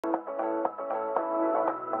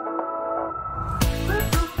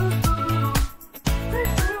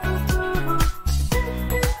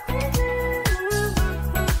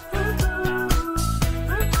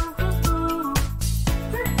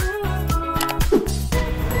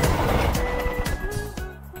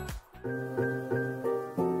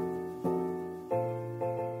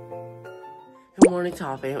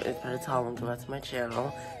TaFam, it's better tell welcome back to my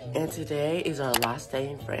channel. And today is our last day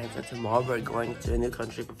in France, and tomorrow we're going to a new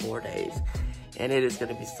country for 4 days. And it is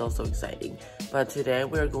going to be so exciting. But today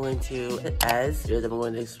we're going to Eze, that we're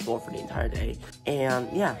going to explore for the entire day. And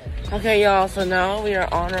yeah. Okay y'all, so now we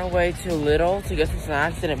are on our way to Lidl to get some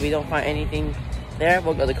snacks, and if we don't find anything there,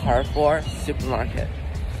 we'll go to Carrefour supermarket.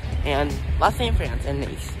 And last day in France, and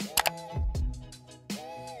Nice.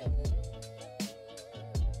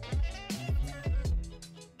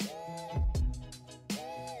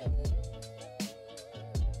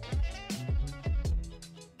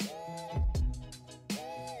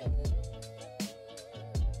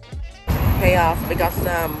 Okay y'all, so we got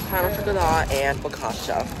some pain au chocolat and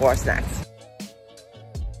focaccia for our snacks.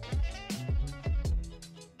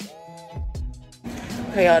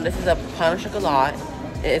 Okay y'all, this is a pain au chocolat.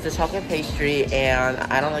 It's a chocolate pastry, and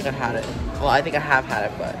I don't think I've had it. Well, I think I have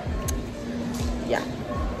had it, but yeah.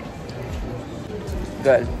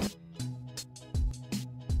 Good.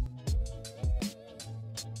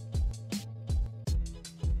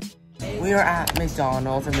 We are at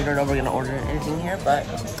McDonald's, and we don't know if we're gonna order anything here, but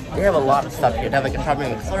they have a lot of stuff here. They have like a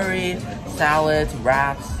strawberry McFlurry, salads,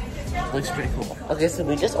 wraps. Looks pretty cool. Okay, so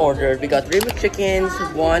we just ordered. We got 3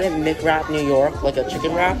 McChickens, 1 McWrap New York, like a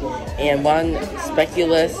chicken wrap, and 1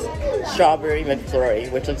 speculous strawberry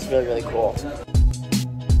McFlurry, which looks really cool.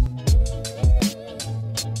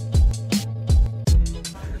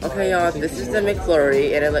 Okay, y'all, this is the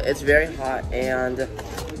McFlurry, and it's very hot, and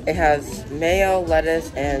it has mayo,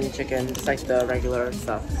 lettuce, and chicken, just like the regular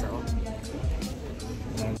stuff,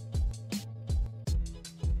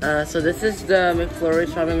 so this is the McFlurry,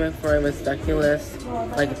 strawberry McFlurry with speculous,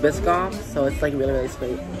 like Biscoff, so it's like really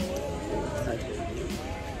sweet.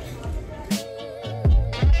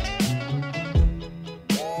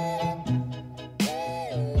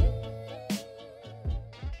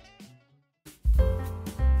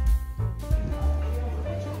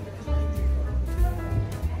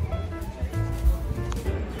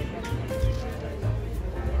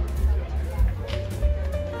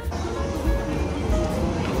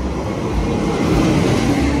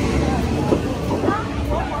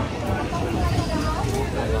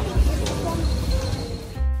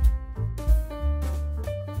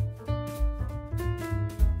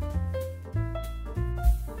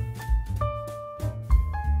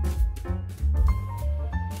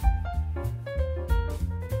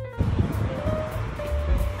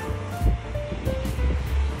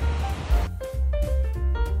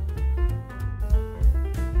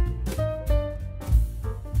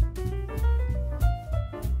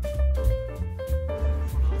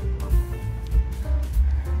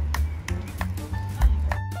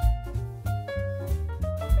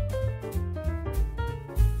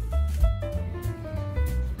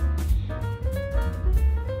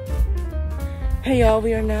 Hey y'all,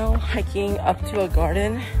 we are now hiking up to a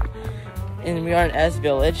garden, and we are in Eze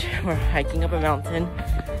village. We're hiking up a mountain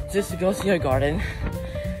just to go see a garden,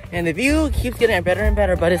 and the view keeps getting better and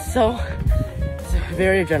better, but it's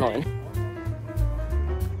very adrenaline.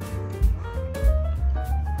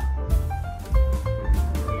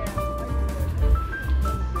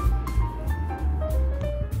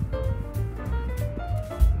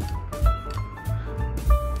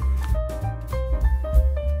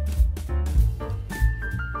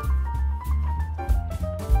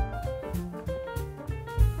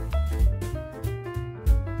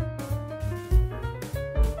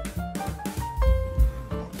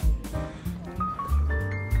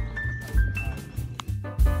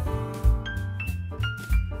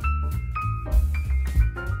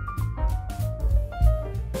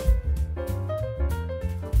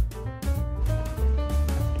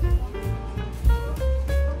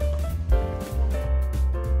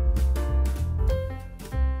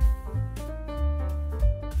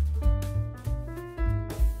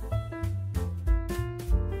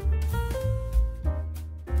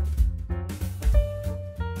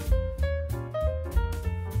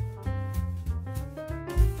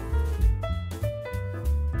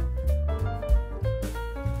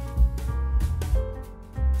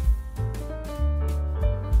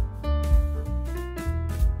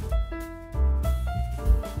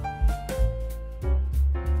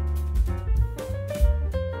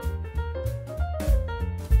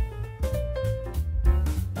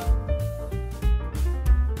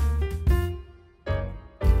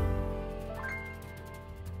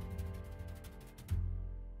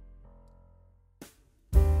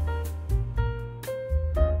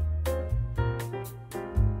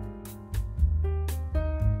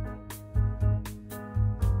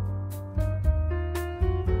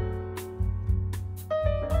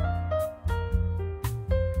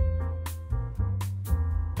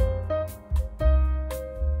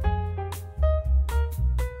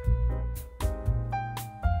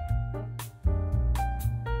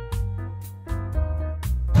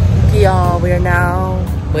 Alrighty, y'all. We are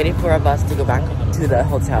now waiting for a bus to go back to the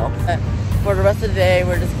hotel. For the rest of the day,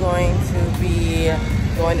 we're just going to be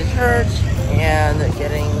going to church and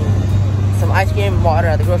getting some ice cream and water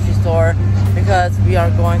at the grocery store because we are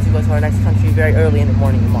going to go to our next country very early in the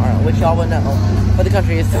morning tomorrow, which y'all will know, but the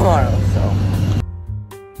country is tomorrow, so.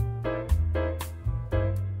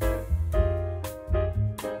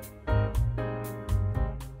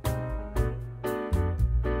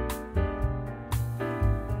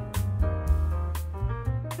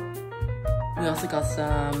 We also got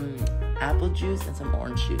some apple juice and some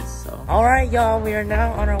orange juice, so. Alright, y'all, we are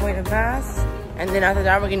now on our way to Mass. And then after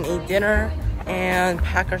that, we're gonna eat dinner and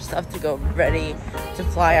pack our stuff to go ready to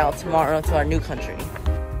fly out tomorrow to our new country.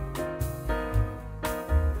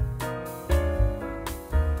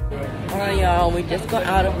 Alright, y'all, we just got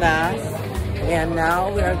out of Mass. And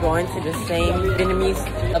now we are going to the same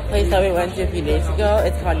Vietnamese place that we went to a few days ago.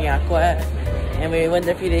 It's called Nha Quet. And we went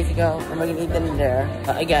there a few days ago, and we're gonna eat dinner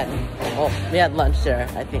there again. Well, we had lunch there,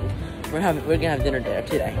 I think. We're gonna have dinner there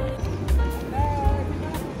today.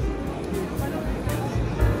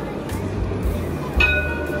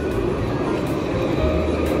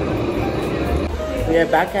 We are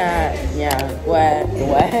back at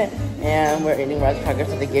Quet, and we're eating rice crackers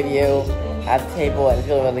that they give you at the table, and it's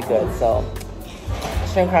really, really good. So,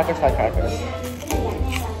 shrimp crackers, fried crackers.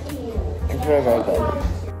 It's very, very good.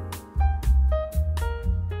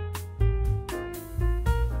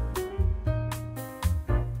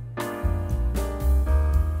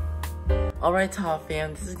 Alright,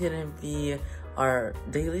 TaFam, this is gonna be our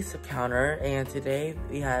daily step counter, and today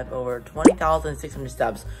we have over 20,600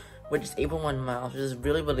 steps, which is 8.1 miles, which is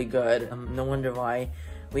really, really good. No wonder why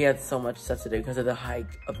we had so much steps today because of the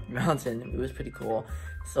hike up the mountain. It was pretty cool.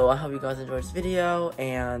 So I hope you guys enjoyed this video,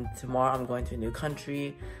 and tomorrow I'm going to a new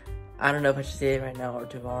country. I don't know if I should say it right now or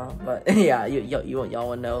tomorrow, but yeah, y'all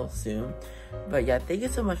will know soon. But yeah, thank you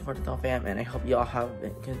so much for the TaFam, and I hope y'all have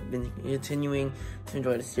been continuing to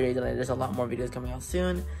enjoy the series, and there's a lot more videos coming out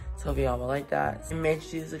soon, so hope y'all will like that. So make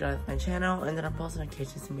sure to subscribe to my channel, and then I'm posting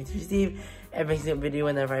notifications to me to receive every single video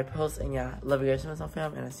whenever I post. And yeah, love you guys so much,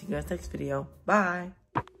 TaFam, and I'll see you guys next video. Bye!